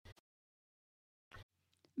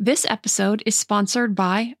This episode is sponsored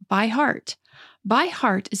by ByHeart.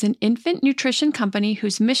 ByHeart is an infant nutrition company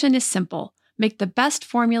whose mission is simple: make the best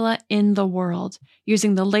formula in the world.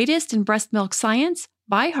 Using the latest in breast milk science,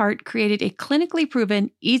 ByHeart created a clinically proven,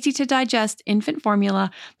 easy-to-digest infant formula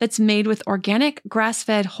that's made with organic,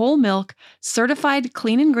 grass-fed whole milk, certified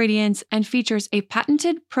clean ingredients, and features a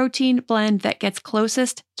patented protein blend that gets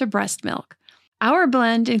closest to breast milk. Our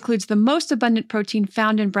blend includes the most abundant protein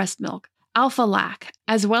found in breast milk, alpha-lac,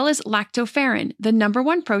 as well as lactoferrin, the number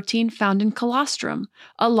one protein found in colostrum,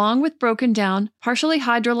 along with broken down, partially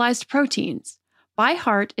hydrolyzed proteins.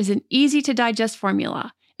 ByHeart is an easy-to-digest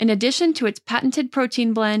formula. In addition to its patented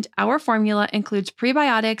protein blend, our formula includes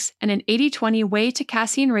prebiotics and an 80-20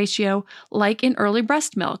 whey-to-casein ratio like in early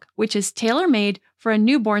breast milk, which is tailor-made for a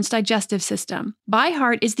newborn's digestive system.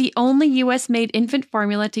 ByHeart is the only U.S.-made infant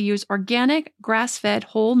formula to use organic, grass-fed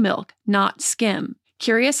whole milk, not skim.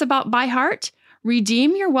 Curious about ByHeart?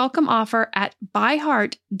 Redeem your welcome offer at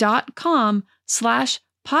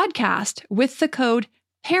byheart.com/podcast with the code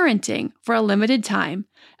PARENTING for a limited time.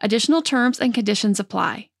 Additional terms and conditions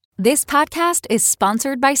apply. This podcast is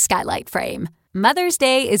sponsored by Skylight Frame. Mother's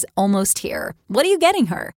Day is almost here. What are you getting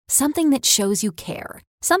her? Something that shows you care.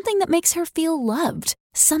 Something that makes her feel loved.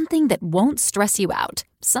 Something that won't stress you out.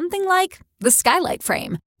 Something like the Skylight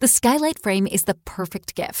Frame. The Skylight Frame is the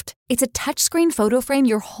perfect gift. It's a touchscreen photo frame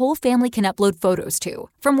your whole family can upload photos to,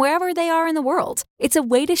 from wherever they are in the world. It's a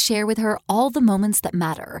way to share with her all the moments that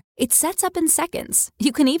matter. It sets up in seconds.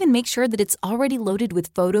 You can even make sure that it's already loaded with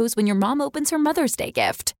photos when your mom opens her Mother's Day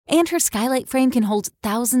gift. And her Skylight Frame can hold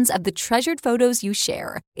thousands of the treasured photos you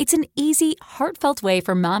share. It's an easy, heartfelt way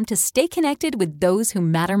for mom to stay connected with those who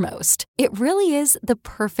matter most. It really is the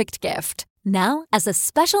perfect gift. Now, as a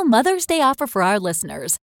special Mother's Day offer for our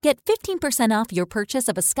listeners, get 15% off your purchase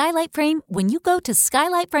of a Skylight Frame when you go to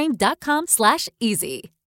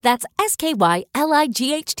skylightframe.com/easy. That's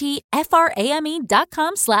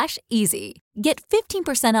SKYLIGHTFRAME.com/easy. Get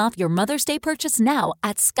 15% off your Mother's Day purchase now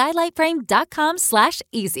at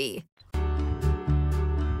skylightframe.com/easy.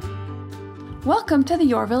 Welcome to the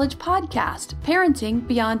Your Village podcast, Parenting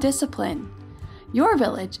Beyond Discipline. Your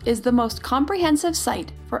Village is the most comprehensive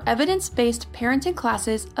site for evidence-based parenting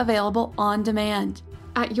classes available on demand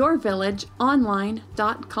at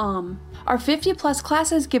yourvillageonline.com. Our 50-plus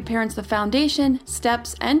classes give parents the foundation,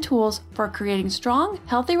 steps, and tools for creating strong,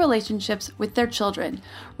 healthy relationships with their children,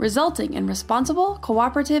 resulting in responsible,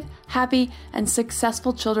 cooperative, happy, and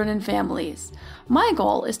successful children and families. My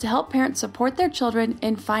goal is to help parents support their children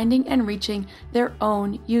in finding and reaching their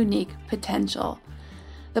own unique potential.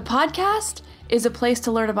 The podcast is a place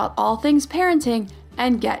to learn about all things parenting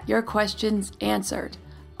and get your questions answered.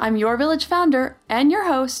 I'm Your Village founder and your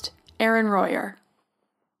host, Erin Royer.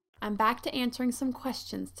 I'm back to answering some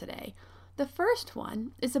questions today. The first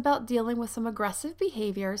one is about dealing with some aggressive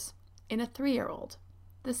behaviors in a 3-year-old.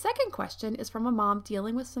 The second question is from a mom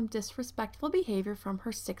dealing with some disrespectful behavior from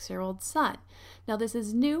her 6-year-old son. Now, this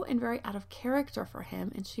is new and very out of character for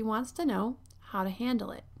him, and she wants to know how to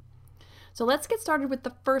handle it. So let's get started with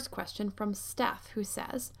the first question from Steph, who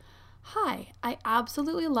says, "Hi, I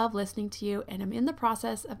absolutely love listening to you and I'm in the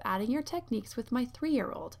process of adding your techniques with my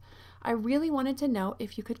 3-year-old. I really wanted to know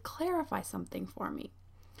if you could clarify something for me.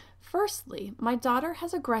 Firstly, my daughter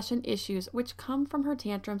has aggression issues which come from her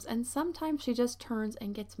tantrums, and sometimes she just turns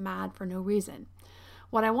and gets mad for no reason.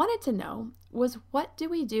 What I wanted to know was, what do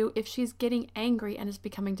we do if she's getting angry and is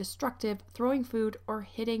becoming destructive, throwing food or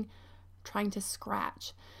hitting, trying to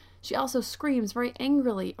scratch? She also screams very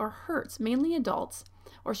angrily or hurts, mainly adults,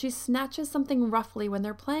 or she snatches something roughly when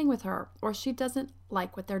they're playing with her, or she doesn't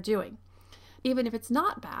like what they're doing, even if it's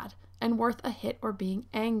not bad and worth a hit or being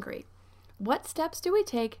angry. What steps do we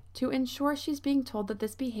take to ensure she's being told that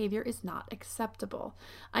this behavior is not acceptable?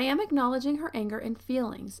 I am acknowledging her anger and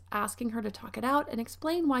feelings, asking her to talk it out and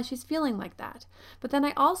explain why she's feeling like that. But then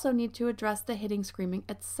I also need to address the hitting, screaming,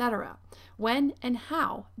 etc. When and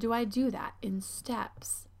how do I do that in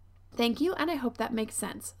steps? Thank you, and I hope that makes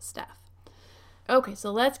sense, Steph." Okay, so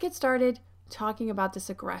let's get started talking about this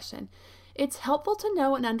aggression. It's helpful to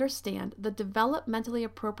know and understand the developmentally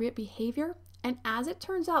appropriate behavior, and as it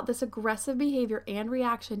turns out, this aggressive behavior and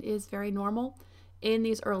reaction is very normal in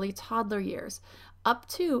these early toddler years, up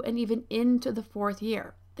to and even into the 4th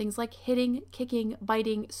year. Things like hitting, kicking,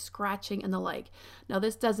 biting, scratching, and the like. Now,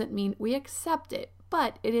 this doesn't mean we accept it,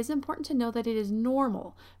 but it is important to know that it is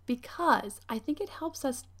normal, because I think it helps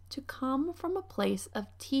us to come from a place of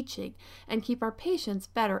teaching and keep our patients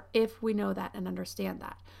better if we know that and understand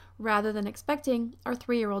that. rather than expecting our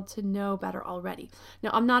 3-year-old to know better already.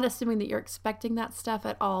 Now, I'm not assuming that you're expecting that stuff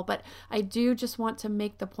at all, but I do just want to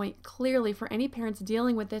make the point clearly for any parents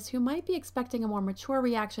dealing with this who might be expecting a more mature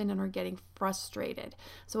reaction and are getting frustrated.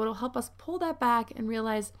 So it'll help us pull that back and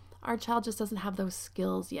realize our child just doesn't have those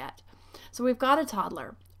skills yet. So we've got a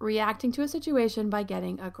toddler reacting to a situation by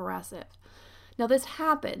getting aggressive. Now, this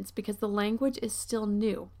happens because the language is still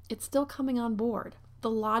new. It's still coming on board. The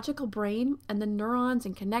logical brain and the neurons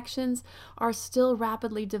and connections are still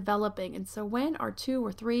rapidly developing. And so when our 2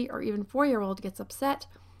 or 3 or even 4-year-old gets upset,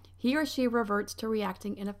 he or she reverts to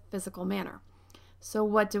reacting in a physical manner. So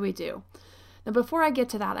what do we do? Now, before I get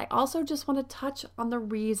to that, I also just want to touch on the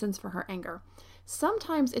reasons for her anger.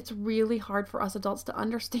 Sometimes it's really hard for us adults to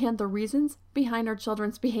understand the reasons behind our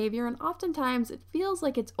children's behavior, and oftentimes it feels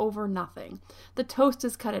like it's over nothing. The toast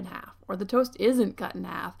is cut in half, or the toast isn't cut in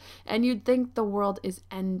half, and you'd think the world is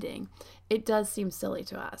ending. It does seem silly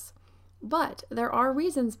to us. But there are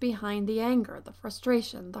reasons behind the anger, the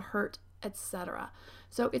frustration, the hurt, etc.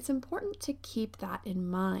 So it's important to keep that in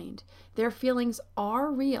mind. Their feelings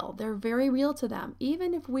are real. They're very real to them,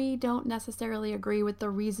 even if we don't necessarily agree with the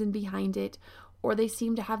reason behind it, or they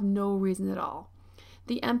seem to have no reason at all.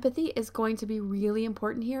 The empathy is going to be really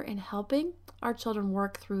important here in helping our children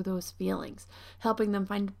work through those feelings, helping them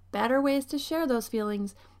find better ways to share those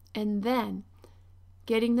feelings, and then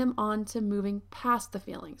getting them on to moving past the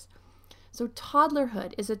feelings. So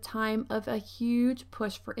toddlerhood is a time of a huge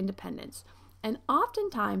push for independence, and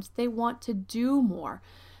oftentimes they want to do more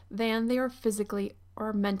than they are physically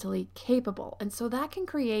or mentally capable. And so that can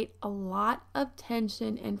create a lot of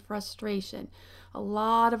tension and frustration, a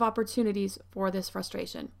lot of opportunities for this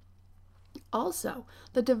frustration. Also,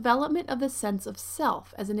 the development of the sense of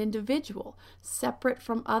self as an individual, separate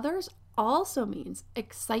from others, also means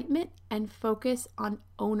excitement and focus on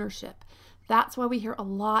ownership. That's why we hear a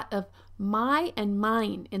lot of my and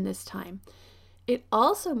mine in this time. It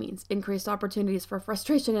also means increased opportunities for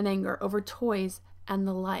frustration and anger over toys and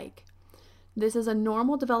the like. This is a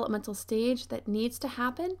normal developmental stage that needs to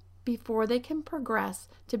happen before they can progress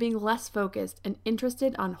to being less focused and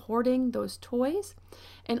interested on hoarding those toys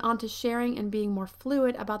and onto sharing and being more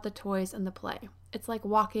fluid about the toys and the play. It's like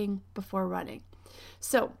walking before running.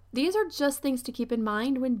 So these are just things to keep in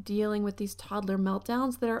mind when dealing with these toddler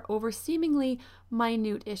meltdowns that are over seemingly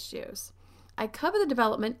minute issues. I cover the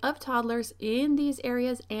development of toddlers in these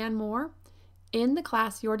areas and more in the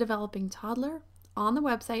class You're Developing Toddler on the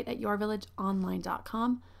website at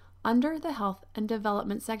yourvillageonline.com under the Health and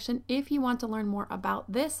Development section if you want to learn more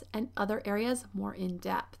about this and other areas more in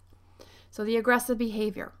depth. So the aggressive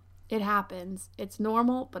behavior, it happens. It's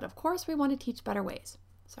normal, but of course we want to teach better ways.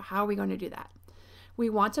 So how are we going to do that? We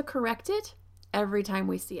want to correct it every time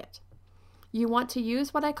we see it. You want to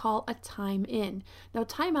use what I call a time in. Now,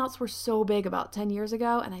 timeouts were so big about 10 years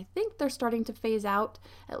ago, and I think they're starting to phase out.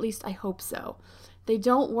 At least I hope so. They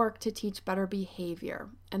don't work to teach better behavior,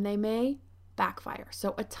 and they may backfire.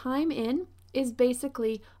 So a time in is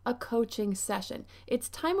basically a coaching session. It's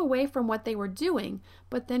time away from what they were doing,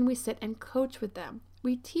 but then we sit and coach with them.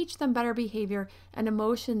 We teach them better behavior and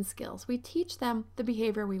emotion skills. We teach them the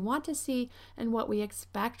behavior we want to see and what we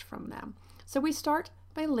expect from them. So we start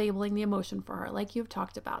by labeling the emotion for her, like you've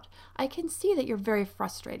talked about. I can see that you're very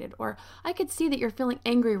frustrated, or I could see that you're feeling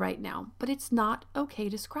angry right now, but it's not okay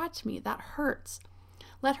to scratch me. That hurts.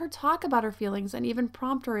 Let her talk about her feelings and even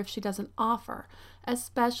prompt her if she doesn't offer,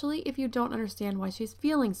 especially if you don't understand why she's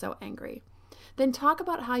feeling so angry. Then talk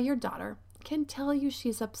about how your daughter can tell you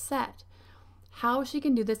she's upset, how she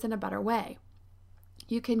can do this in a better way.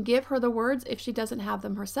 You can give her the words if she doesn't have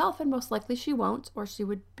them herself, and most likely she won't, or she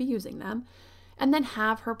would be using them, and then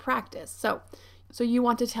have her practice. So you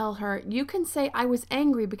want to tell her, you can say, I was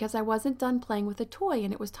angry because I wasn't done playing with a toy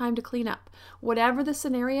and it was time to clean up. Whatever the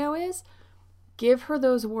scenario is, give her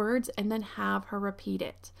those words and then have her repeat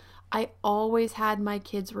it. I always had my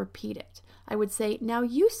kids repeat it. I would say, now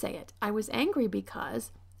you say it. I was angry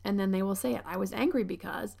because, and then they will say it. I was angry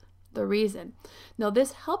because the reason. Now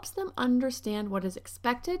this helps them understand what is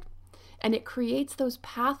expected, and it creates those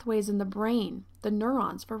pathways in the brain, the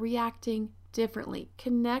neurons for reacting differently.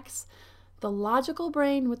 Connects the logical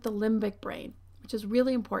brain with the limbic brain, which is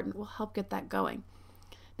really important. Will help get that going.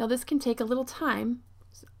 Now this can take a little time.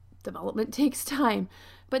 Development takes time,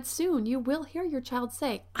 but soon you will hear your child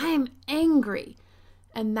say, I'm angry.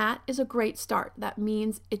 And that is a great start. That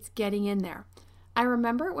means it's getting in there. I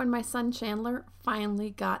remember when my son Chandler finally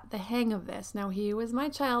got the hang of this. Now, he was my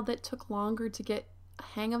child that took longer to get a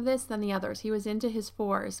hang of this than the others. He was into his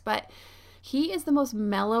 4s, but he is the most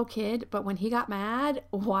mellow kid. But when he got mad,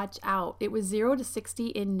 watch out. It was 0 to 60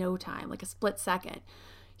 in no time, like a split second.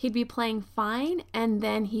 He'd be playing fine and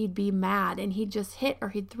then he'd be mad and he'd just hit or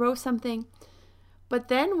he'd throw something. But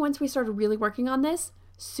then once we started really working on this,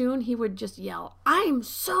 soon he would just yell, "I'm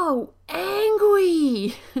so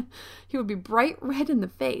angry." He would be bright red in the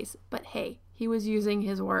face, but hey, he was using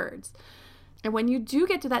his words. And when you do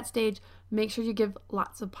get to that stage, make sure you give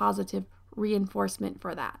lots of positive reinforcement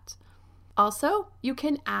for that. Also, you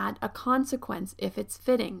can add a consequence if it's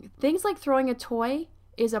fitting. Things like throwing a toy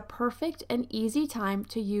is a perfect and easy time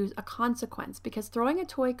to use a consequence because throwing a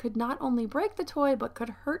toy could not only break the toy but could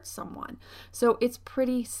hurt someone. So it's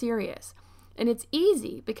pretty serious. And it's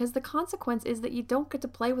easy because the consequence is that you don't get to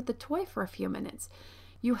play with the toy for a few minutes.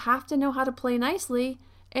 You have to know how to play nicely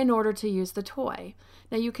in order to use the toy.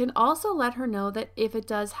 Now you can also let her know that if it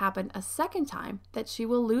does happen a second time, that she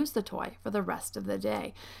will lose the toy for the rest of the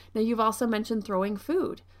day. Now you've also mentioned throwing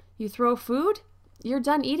food. You throw food, you're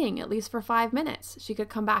done eating at least for 5 minutes. She could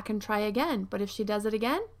come back and try again, but if she does it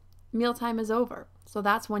again, mealtime is over. So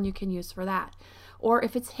that's one you can use for that. Or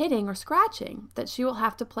if it's hitting or scratching, that she will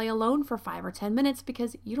have to play alone for 5 or 10 minutes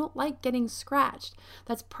because you don't like getting scratched.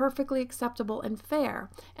 That's perfectly acceptable and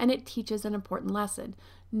fair, and it teaches an important lesson.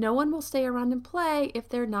 No one will stay around and play if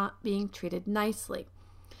they're not being treated nicely.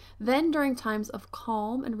 Then during times of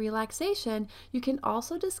calm and relaxation, you can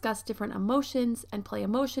also discuss different emotions and play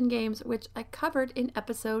emotion games, which I covered in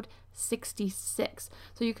episode 66.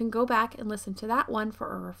 So you can go back and listen to that one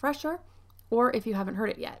for a refresher, or if you haven't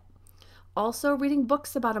heard it yet. Also reading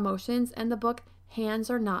books about emotions and the book Hands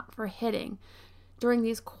Are Not for Hitting during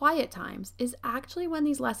these quiet times is actually when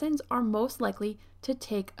these lessons are most likely to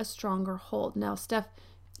take a stronger hold. Now, Steph,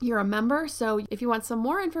 you're a member, so if you want some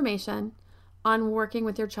more information on working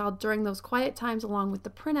with your child during those quiet times along with the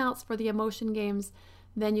printouts for the emotion games,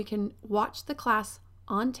 then you can watch the class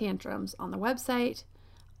on tantrums on the website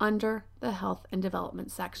under the Health and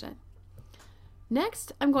Development section.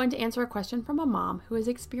 Next, I'm going to answer a question from a mom who is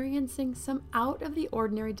experiencing some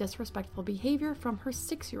out-of-the-ordinary disrespectful behavior from her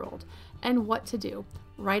 6-year-old and what to do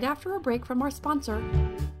right after a break from our sponsor.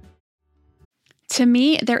 To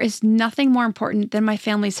me, there is nothing more important than my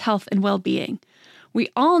family's health and well-being. We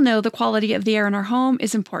all know the quality of the air in our home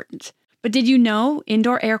is important. But did you know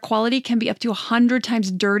indoor air quality can be up to 100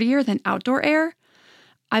 times dirtier than outdoor air?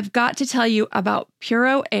 I've got to tell you about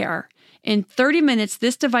Puro Air. In 30 minutes,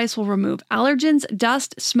 this device will remove allergens,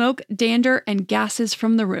 dust, smoke, dander, and gases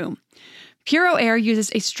from the room. Puro Air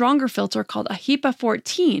uses a stronger filter called a HEPA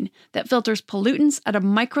 14 that filters pollutants at a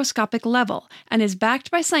microscopic level and is backed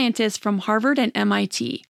by scientists from Harvard and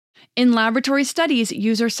MIT. In laboratory studies,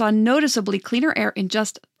 users saw noticeably cleaner air in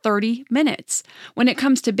just 30 minutes. When it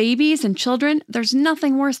comes to babies and children, there's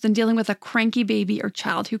nothing worse than dealing with a cranky baby or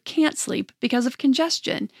child who can't sleep because of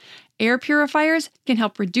congestion. Air purifiers can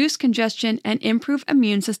help reduce congestion and improve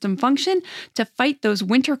immune system function to fight those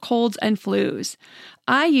winter colds and flus.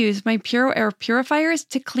 I use my Puro Air purifiers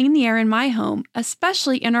to clean the air in my home,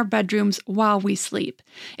 especially in our bedrooms while we sleep.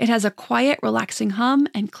 It has a quiet, relaxing hum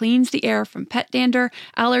and cleans the air from pet dander,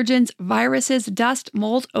 allergens, viruses, dust,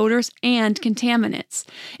 mold, odors, and contaminants.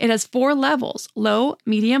 It has 4 levels: low,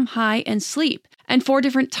 medium, high, and sleep, and 4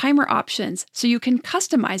 different timer options, so you can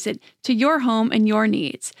customize it to your home and your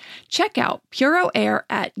needs. Check out Puro Air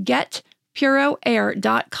at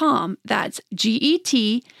getpuroair.com. That's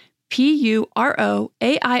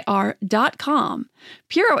GETPUROAIR.com.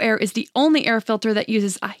 Puro Air is the only air filter that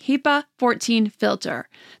uses a HEPA 14 filter.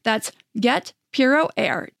 That's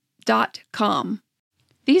getpuroair.com.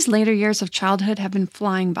 These later years of childhood have been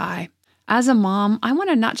flying by. As a mom, I want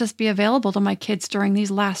to not just be available to my kids during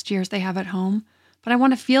these last years they have at home, but I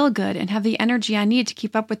want to feel good and have the energy I need to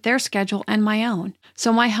keep up with their schedule and my own.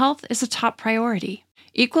 So my health is a top priority.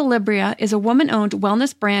 Equilibria is a woman-owned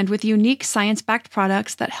wellness brand with unique science-backed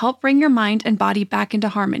products that help bring your mind and body back into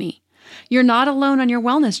harmony. You're not alone on your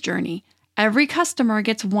wellness journey. Every customer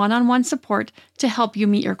gets one-on-one support to help you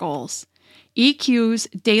meet your goals. EQ's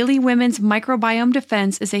Daily Women's Microbiome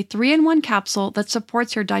Defense is a 3-in-1 capsule that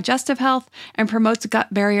supports your digestive health and promotes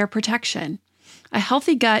gut barrier protection. A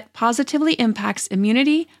healthy gut positively impacts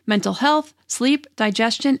immunity, mental health, sleep,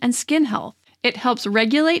 digestion, and skin health. It helps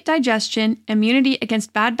regulate digestion, immunity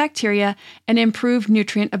against bad bacteria, and improve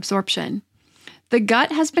nutrient absorption. The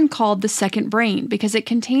gut has been called the second brain because it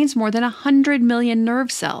contains more than 100 million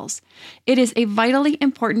nerve cells. It is a vitally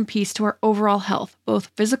important piece to our overall health,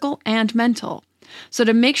 both physical and mental. So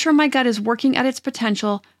to make sure my gut is working at its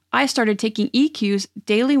potential, I started taking EQ's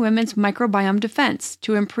Daily Women's Microbiome Defense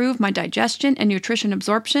to improve my digestion and nutrition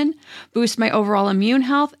absorption, boost my overall immune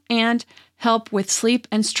health, and help with sleep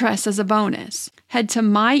and stress as a bonus. Head to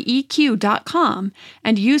myeq.com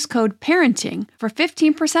and use code PARENTING for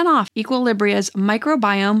 15% off Equilibria's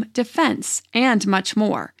microbiome defense and much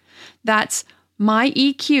more. That's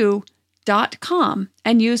myeq.com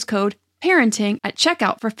and use code PARENTING at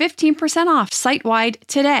checkout for 15% off site-wide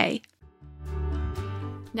today.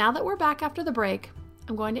 Now that we're back after the break,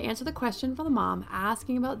 I'm going to answer the question from the mom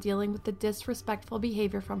asking about dealing with the disrespectful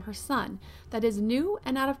behavior from her son that is new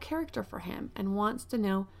and out of character for him and wants to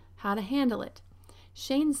know how to handle it.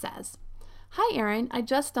 Shane says, "Hi Erin, I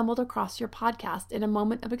just stumbled across your podcast in a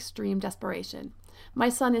moment of extreme desperation. My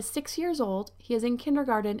son is 6 years old, he is in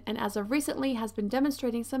kindergarten, and as of recently has been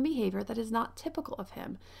demonstrating some behavior that is not typical of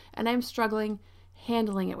him, and I'm struggling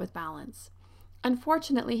handling it with balance.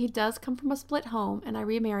 Unfortunately, he does come from a split home, and I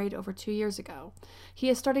remarried over 2 years ago. He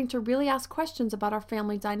is starting to really ask questions about our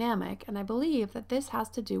family dynamic, and I believe that this has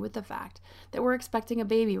to do with the fact that we're expecting a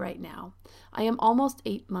baby right now. I am almost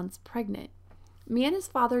 8 months pregnant. Me and his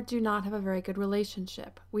father do not have a very good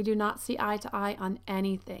relationship. We do not see eye to eye on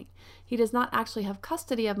anything. He does not actually have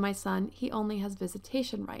custody of my son, he only has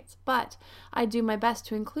visitation rights, but I do my best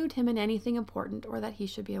to include him in anything important or that he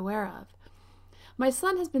should be aware of. My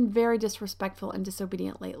son has been very disrespectful and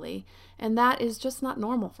disobedient lately, and that is just not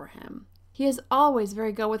normal for him. He is always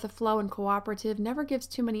very go with the flow and cooperative, never gives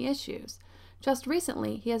too many issues. Just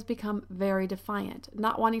recently, he has become very defiant,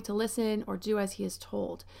 not wanting to listen or do as he is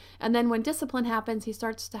told. And then when discipline happens, he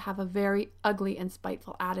starts to have a very ugly and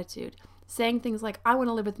spiteful attitude, saying things like, I want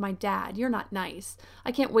to live with my dad, you're not nice.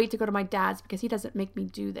 I can't wait to go to my dad's because he doesn't make me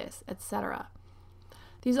do this, etc.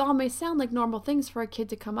 These all may sound like normal things for a kid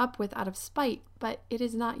to come up with out of spite, but it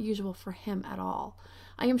is not usual for him at all.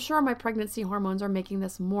 I am sure my pregnancy hormones are making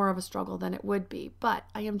this more of a struggle than it would be, but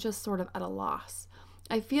I am just sort of at a loss.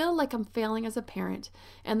 I feel like I'm failing as a parent,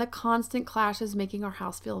 and the constant clash is making our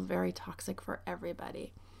house feel very toxic for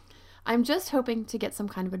everybody. I'm just hoping to get some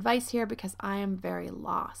kind of advice here because I am very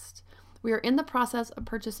lost. We are in the process of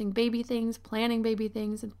purchasing baby things, planning baby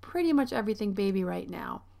things, and pretty much everything baby right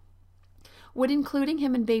now. Would including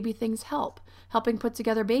him in baby things help? Helping put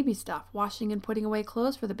together baby stuff, washing and putting away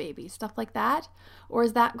clothes for the baby, stuff like that? Or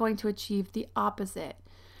is that going to achieve the opposite?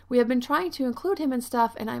 We have been trying to include him in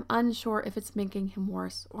stuff, and I'm unsure if it's making him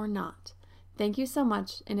worse or not. Thank you so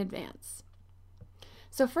much in advance."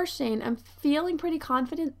 So first, Shane, I'm feeling pretty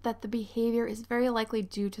confident that the behavior is very likely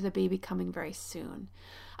due to the baby coming very soon.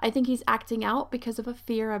 I think he's acting out because of a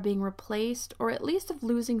fear of being replaced or at least of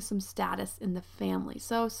losing some status in the family.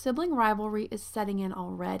 So sibling rivalry is setting in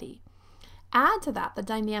already. Add to that the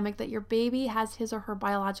dynamic that your baby has his or her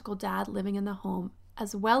biological dad living in the home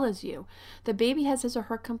as well as you. The baby has his or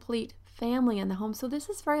her complete family in the home. So this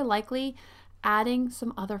is very likely adding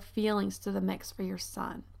some other feelings to the mix for your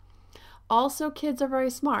son. Also, kids are very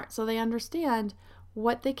smart, so they understand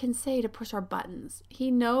what they can say to push our buttons. He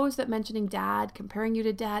knows that mentioning dad, comparing you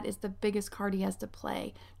to dad, is the biggest card he has to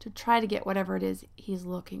play to try to get whatever it is he's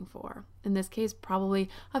looking for. In this case, probably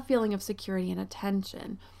a feeling of security and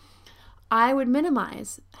attention. I would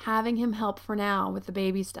minimize having him help for now with the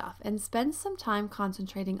baby stuff and spend some time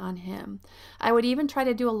concentrating on him. I would even try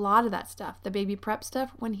to do a lot of that stuff, the baby prep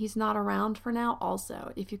stuff, when he's not around for now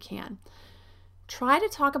also, if you can. Try to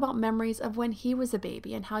talk about memories of when he was a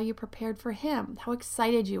baby and how you prepared for him, how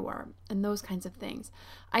excited you were, and those kinds of things.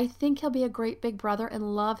 I think he'll be a great big brother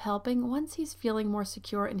and love helping once he's feeling more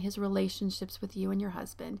secure in his relationships with you and your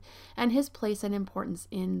husband and his place and importance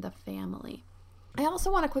in the family. I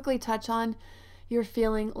also want to quickly touch on you're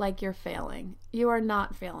feeling like you're failing. You are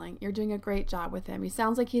not failing. You're doing a great job with him. He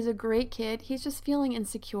sounds like he's a great kid. He's just feeling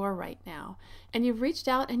insecure right now. And you've reached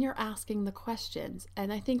out and you're asking the questions.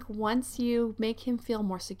 And I think once you make him feel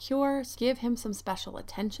more secure, give him some special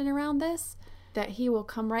attention around this, that he will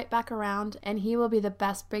come right back around and he will be the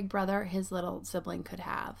best big brother his little sibling could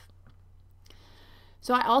have.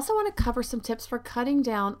 So I also want to cover some tips for cutting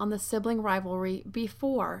down on the sibling rivalry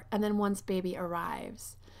before and then once baby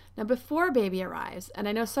arrives. Now, before baby arrives, and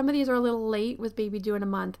I know some of these are a little late with baby due in a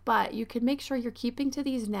month, but you can make sure you're keeping to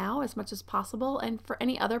these now as much as possible. And for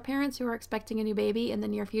any other parents who are expecting a new baby in the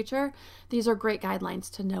near future, these are great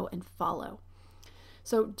guidelines to know and follow.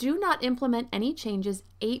 So do not implement any changes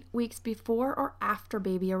 8 weeks before or after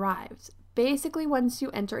baby arrives. Basically, once you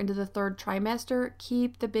enter into the 3rd trimester,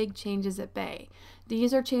 keep the big changes at bay.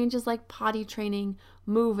 These are changes like potty training,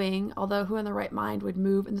 moving, although who in the right mind would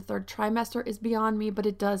move in the 3rd trimester is beyond me, but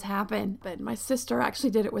it does happen. But my sister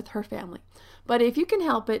actually did it with her family. But if you can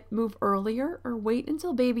help it, move earlier or wait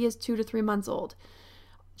until baby is 2 to 3 months old.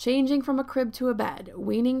 Changing from a crib to a bed,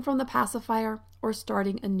 weaning from the pacifier, or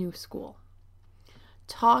starting a new school.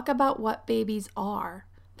 Talk about what babies are.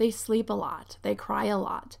 They sleep a lot. They cry a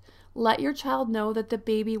lot. Let your child know that the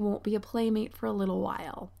baby won't be a playmate for a little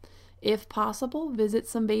while. If possible, visit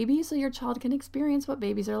some babies so your child can experience what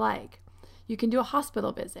babies are like. You can do a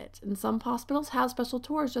hospital visit, and some hospitals have special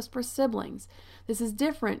tours just for siblings. This is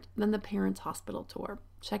different than the parents' hospital tour.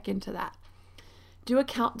 Check into that. Do a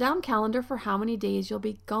countdown calendar for how many days you'll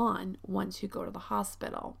be gone once you go to the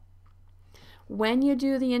hospital. When you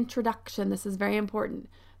do the introduction, this is very important.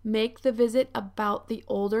 Make the visit about the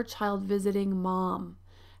older child visiting mom.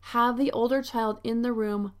 Have the older child in the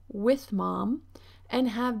room with mom, and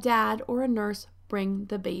have dad or a nurse bring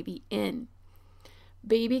the baby in.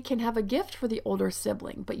 Baby can have a gift for the older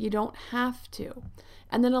sibling, but you don't have to.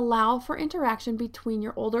 And then allow for interaction between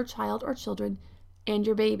your older child or children and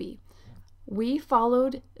your baby. We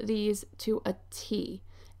followed these to a T,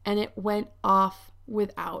 and it went off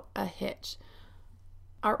without a hitch.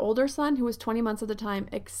 Our older son, who was 20 months at the time,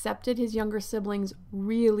 accepted his younger siblings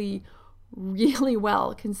really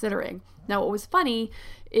well, considering. Now, what was funny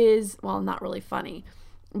is, well, not really funny,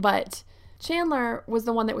 but Chandler was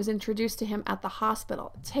the one that was introduced to him at the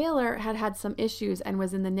hospital. Taylor had had some issues and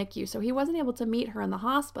was in the NICU, so he wasn't able to meet her in the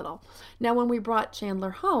hospital. Now, when we brought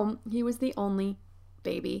Chandler home, he was the only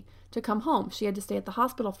baby to come home. She had to stay at the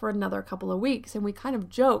hospital for another couple of weeks, and we kind of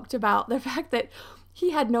joked about the fact that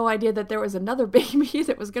he had no idea that there was another baby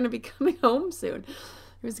that was going to be coming home soon.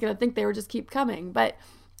 He was going to think they would just keep coming.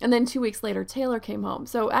 And then 2 weeks later, Taylor came home.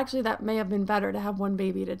 So actually, that may have been better to have one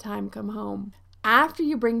baby at a time come home. After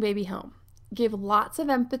you bring baby home, give lots of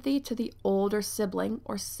empathy to the older sibling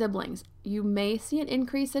or siblings. You may see an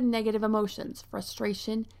increase in negative emotions,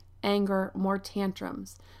 frustration, anger, more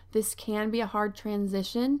tantrums. This can be a hard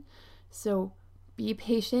transition, so be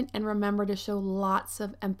patient and remember to show lots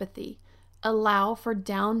of empathy. Allow for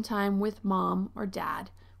downtime with mom or dad,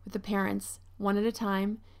 with the parents, one at a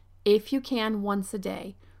time. If you can, once a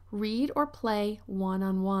day. Read or play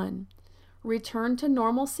one-on-one. Return to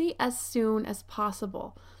normalcy as soon as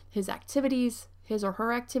possible. His or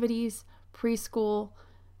her activities, preschool,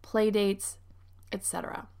 play dates,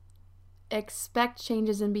 etc. Expect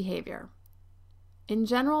changes in behavior. In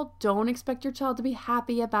general, don't expect your child to be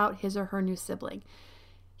happy about his or her new sibling.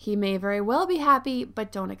 He may very well be happy,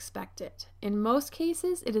 but don't expect it. In most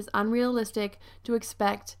cases, it is unrealistic to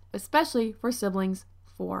expect, especially for siblings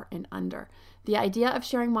 4 and under. The idea of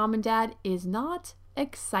sharing mom and dad is not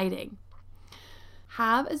exciting.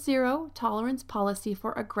 Have a zero tolerance policy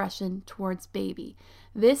for aggression towards baby.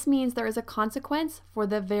 This means there is a consequence for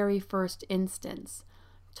the very first instance.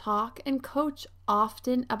 Talk and coach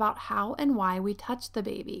often about how and why we touch the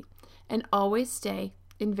baby, and always stay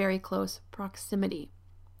in very close proximity.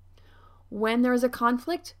 When there is a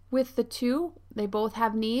conflict with the two, they both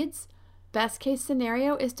have needs, best case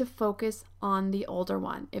scenario is to focus on the older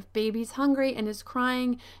one. If baby's hungry and is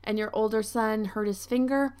crying and your older son hurt his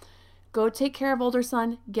finger, go take care of older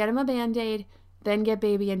son, get him a Band-Aid, then get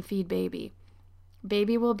baby and feed baby.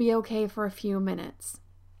 Baby will be okay for a few minutes.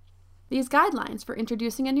 These guidelines for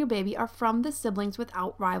introducing a new baby are from the Siblings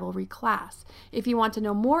Without Rivalry class. If you want to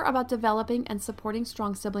know more about developing and supporting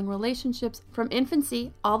strong sibling relationships from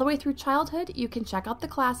infancy all the way through childhood, you can check out the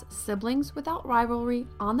class Siblings Without Rivalry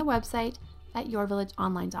on the website at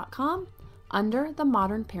yourvillageonline.com under the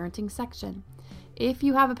Modern Parenting section. If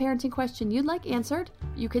you have a parenting question you'd like answered,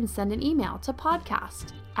 you can send an email to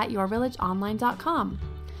podcast@yourvillageonline.com.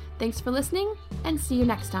 Thanks for listening, and see you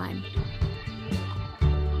next time.